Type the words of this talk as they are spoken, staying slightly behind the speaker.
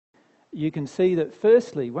you can see that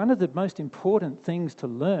firstly, one of the most important things to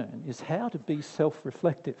learn is how to be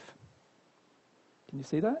self-reflective. Can you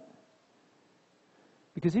see that?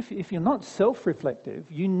 Because if you're not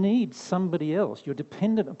self-reflective, you need somebody else. You're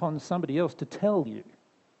dependent upon somebody else to tell you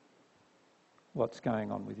what's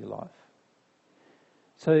going on with your life.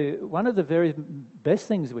 So one of the very best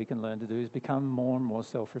things we can learn to do is become more and more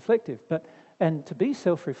self-reflective. And to be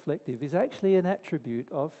self-reflective is actually an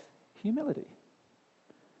attribute of humility.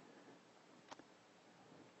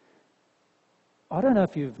 I don't know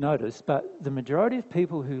if you've noticed, but the majority of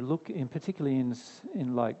people who look in, particularly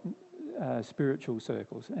in like spiritual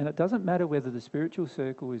circles, and it doesn't matter whether the spiritual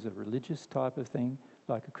circle is a religious type of thing,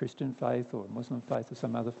 like a Christian faith or a Muslim faith or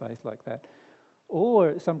some other faith like that,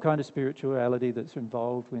 or some kind of spirituality that's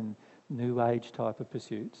involved in New Age type of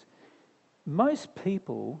pursuits, most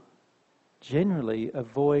people generally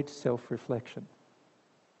avoid self-reflection.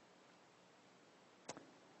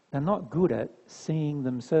 They're not good at seeing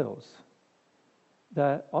themselves.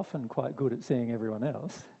 They're often quite good at seeing everyone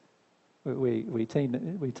else. We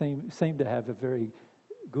seem to have a very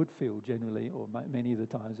good feel generally, or many of the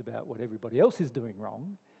times, about what everybody else is doing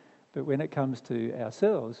wrong. But when it comes to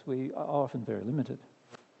ourselves, we are often very limited.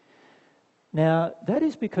 Now, that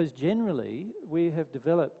is because generally we have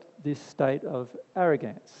developed this state of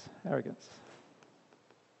arrogance,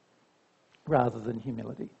 rather than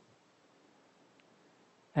humility.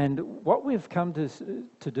 And what we've come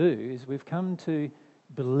to do is we've come to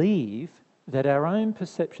believe that our own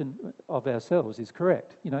perception of ourselves is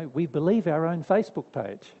correct. You know, we believe our own Facebook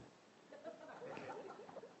page.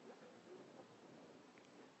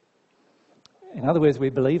 In other words, we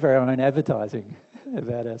believe our own advertising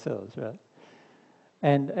about ourselves, right?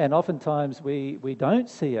 And oftentimes we don't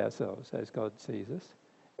see ourselves as God sees us.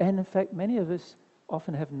 And in fact, many of us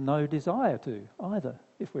often have no desire to either,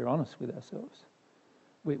 if we're honest with ourselves.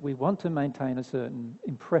 We want to maintain a certain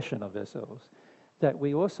impression of ourselves that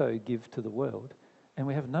we also give to the world, and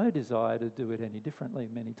we have no desire to do it any differently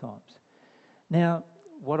many times. Now,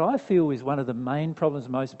 what I feel is one of the main problems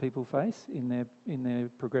most people face in their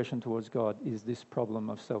progression towards God is this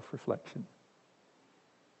problem of self-reflection.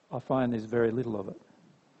 I find there's very little of it.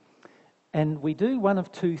 And we do one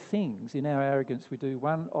of two things. In our arrogance, we do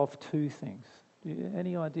one of two things.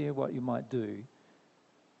 Any idea what you might do,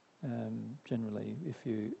 generally, if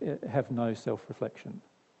you have no self-reflection?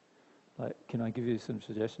 Like, can I give you some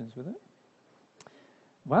suggestions with it?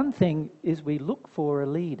 One thing is we look for a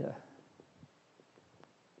leader.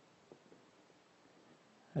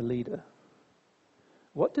 A leader.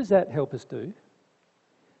 What does that help us do?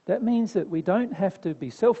 That means that we don't have to be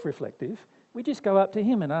self-reflective. We just go up to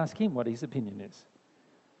him and ask him what his opinion is.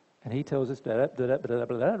 And he tells us, blah, blah, blah, blah,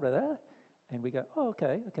 blah, blah, and we go, oh,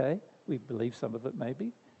 okay. We believe some of it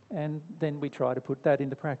maybe. And then we try to put that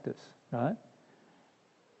into practice, right?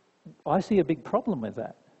 I see a big problem with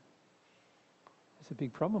that. There's a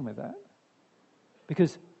big problem with that.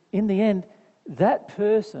 Because in the end, that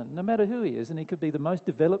person, no matter who he is, and he could be the most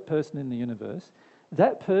developed person in the universe,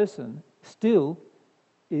 that person still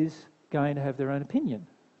is going to have their own opinion.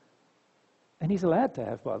 And he's allowed to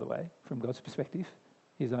have, by the way, from God's perspective,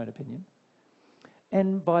 his own opinion.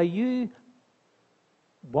 And by you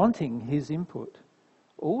wanting his input,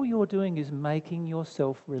 all you're doing is making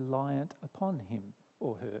yourself reliant upon him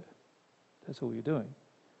or her. That's all you're doing.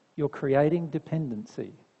 You're creating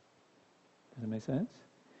dependency. Does that make sense?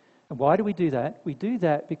 And why do we do that? We do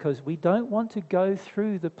that because we don't want to go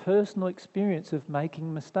through the personal experience of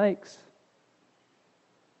making mistakes,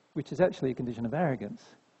 which is actually a condition of arrogance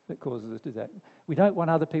that causes us to do that. We don't want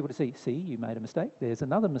other people to see, you made a mistake, there's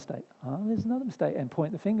another mistake, there's another mistake, and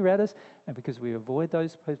point the finger at us. And because we avoid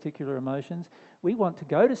those particular emotions, we want to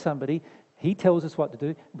go to somebody, he tells us what to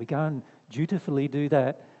do, we go and dutifully do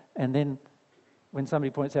that, and then when somebody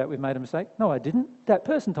points out we've made a mistake, no, I didn't, that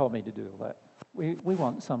person told me to do all that. We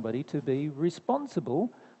want somebody to be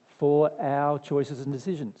responsible for our choices and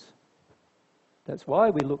decisions. That's why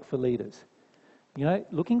we look for leaders. You know,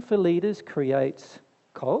 looking for leaders creates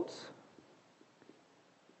cults,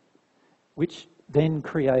 which then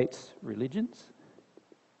creates religions,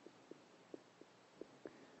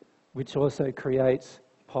 which also creates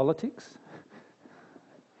politics,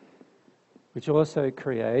 which also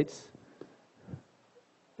creates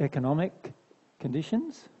economic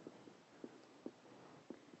conditions,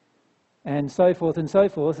 and so forth and so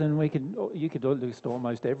forth. And you could list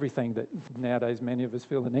almost everything that nowadays many of us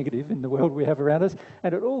feel are negative in the world we have around us,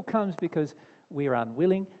 and it all comes because we are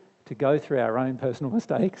unwilling to go through our own personal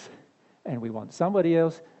mistakes, and we want somebody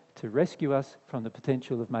else to rescue us from the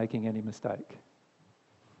potential of making any mistake.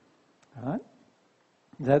 All right?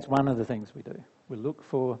 That's one of the things we do. We look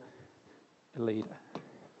for a leader.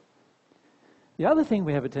 The other thing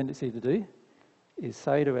we have a tendency to do is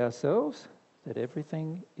say to ourselves that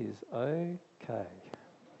everything is okay.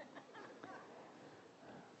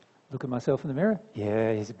 Look at myself in the mirror.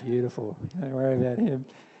 Yeah, he's beautiful. Don't worry about him.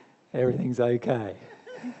 Everything's okay.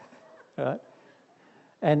 Right?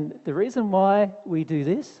 And the reason why we do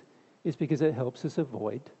this is because it helps us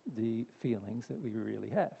avoid the feelings that we really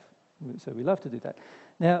have. So we love to do that.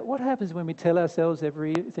 Now, what happens when we tell ourselves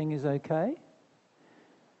everything is okay?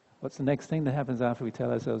 What's the next thing that happens after we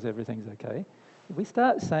tell ourselves everything's okay? We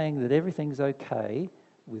start saying that everything's okay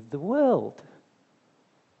with the world.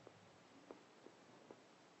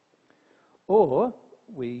 Or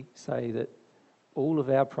we say that all of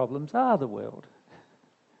our problems are the world.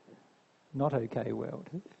 Not okay world.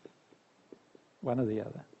 One or the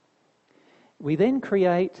other. We then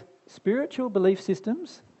create spiritual belief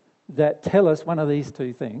systems that tell us one of these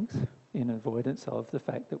two things in avoidance of the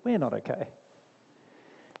fact that we're not okay.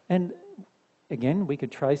 And again, we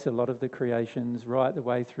could trace a lot of the creations right the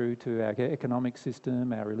way through to our economic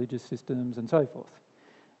system, our religious systems, and so forth.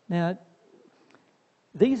 Now,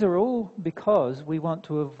 these are all because we want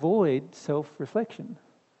to avoid self-reflection.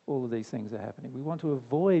 All of these things are happening. We want to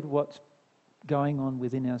avoid what's going on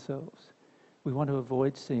within ourselves. We want to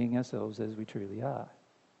avoid seeing ourselves as we truly are.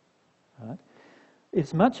 Right?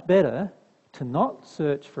 It's much better to not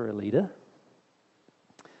search for a leader.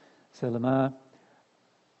 So, Lamar,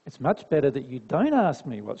 it's much better that you don't ask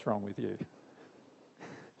me what's wrong with you.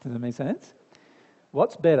 Does that make sense?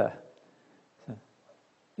 What's better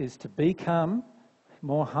is to become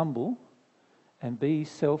more humble and be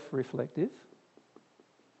self-reflective.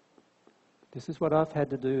 This is what I've had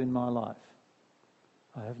to do in my life.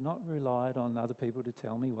 I have not relied on other people to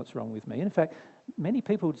tell me what's wrong with me. In fact, many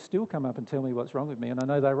people still come up and tell me what's wrong with me, and I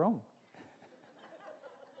know they're wrong.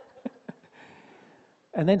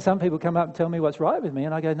 And then some people come up and tell me what's right with me,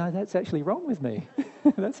 and I go, no, that's actually wrong with me.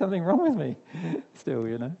 That's something wrong with me still,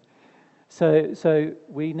 you know. So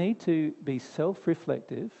we need to be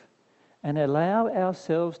self-reflective and allow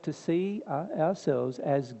ourselves to see ourselves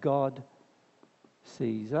as God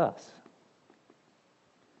sees us.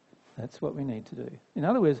 That's what we need to do. In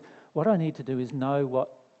other words, what I need to do is know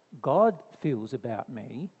what God feels about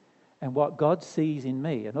me and what God sees in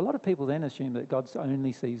me. And a lot of people then assume that God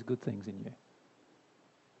only sees good things in you.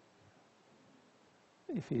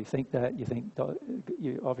 If you think that,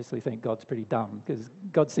 you obviously think God's pretty dumb, because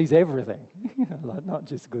God sees everything, like not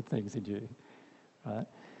just good things in you. Right?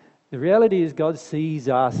 The reality is God sees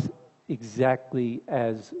us exactly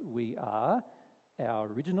as we are, our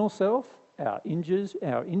original self, our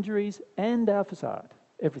injuries, and our facade,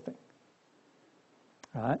 everything.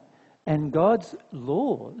 Right? And God's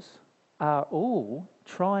laws are all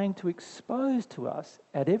trying to expose to us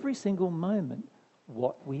at every single moment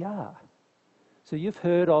what we are. So you've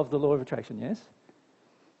heard of the law of attraction, yes?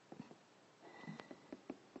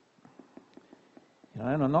 You know,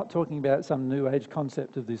 and I'm not talking about some new age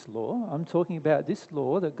concept of this law. I'm talking about this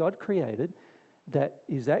law that God created that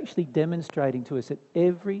is actually demonstrating to us at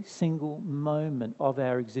every single moment of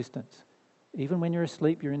our existence. Even when you're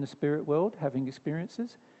asleep, you're in the spirit world having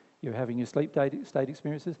experiences. You're having your sleep state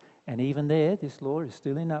experiences. And even there, this law is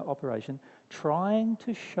still in operation, trying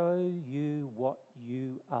to show you what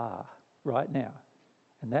you are right now.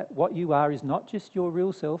 And that what you are is not just your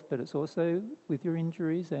real self, but it's also with your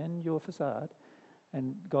injuries and your facade.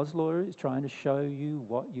 And God's law is trying to show you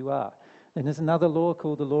what you are. Then there's another law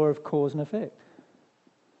called the law of cause and effect.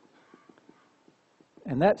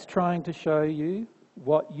 And that's trying to show you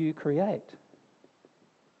what you create.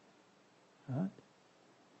 Right?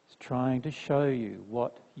 It's trying to show you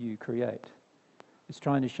what you create. It's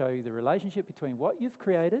trying to show you the relationship between what you've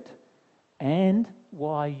created and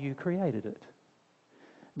why you created it.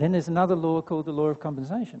 Then there's another law called the law of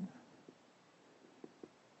compensation.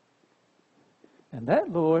 And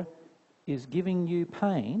that law is giving you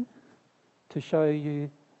pain to show you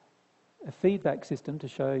a feedback system to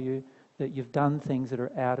show you that you've done things that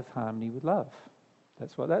are out of harmony with love.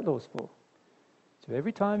 That's what that law's for. So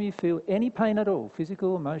every time you feel any pain at all,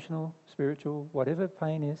 physical, emotional, spiritual, whatever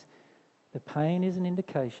pain is, the pain is an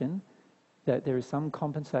indication that there is some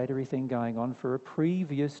compensatory thing going on for a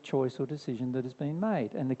previous choice or decision that has been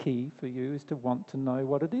made. And the key for you is to want to know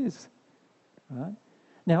what it is. Right?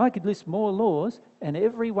 Now, I could list more laws, and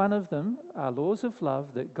every one of them are laws of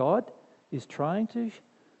love that God is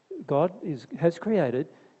has created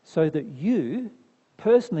so that you,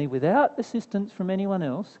 personally, without assistance from anyone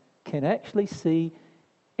else, can actually see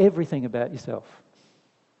everything about yourself.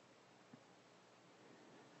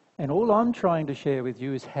 And all I'm trying to share with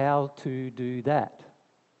you is how to do that.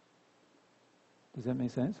 Does that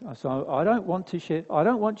make sense? So I don't want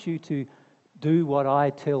you to do what I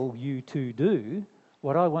tell you to do.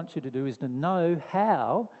 What I want you to do is to know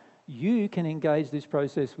how you can engage this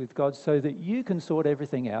process with God so that you can sort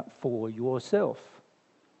everything out for yourself.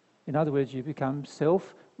 In other words, you become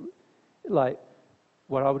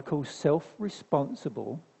what I would call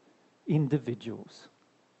self-responsible individuals.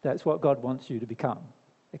 That's what God wants you to become,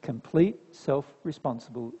 a complete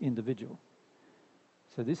self-responsible individual.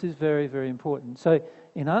 So this is very, very important. So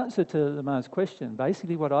in answer to Lamar's question,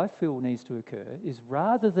 basically what I feel needs to occur is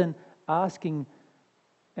rather than asking,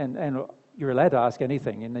 and you're allowed to ask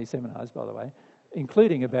anything in these seminars, by the way,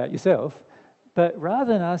 including about yourself, but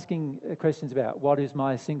rather than asking questions about what is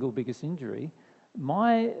my single biggest injury,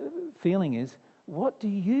 my feeling is, what do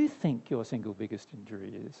you think your single biggest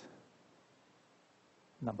injury is?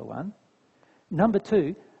 Number one. Number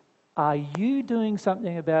two, are you doing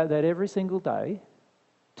something about that every single day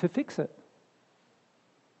to fix it?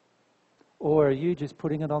 Or are you just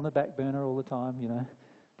putting it on the back burner all the time,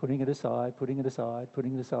 putting it aside,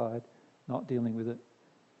 not dealing with it?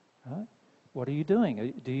 Right? What are you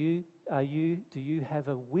doing? Do you have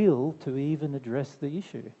a will to even address the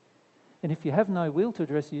issue? And if you have no will to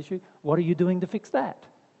address the issue, what are you doing to fix that?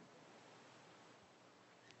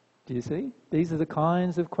 Do you see? These are the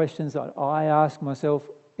kinds of questions that I ask myself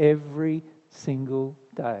every single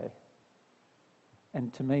day.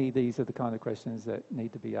 And to me, these are the kind of questions that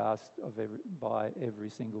need to be asked by every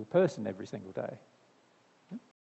single person every single day.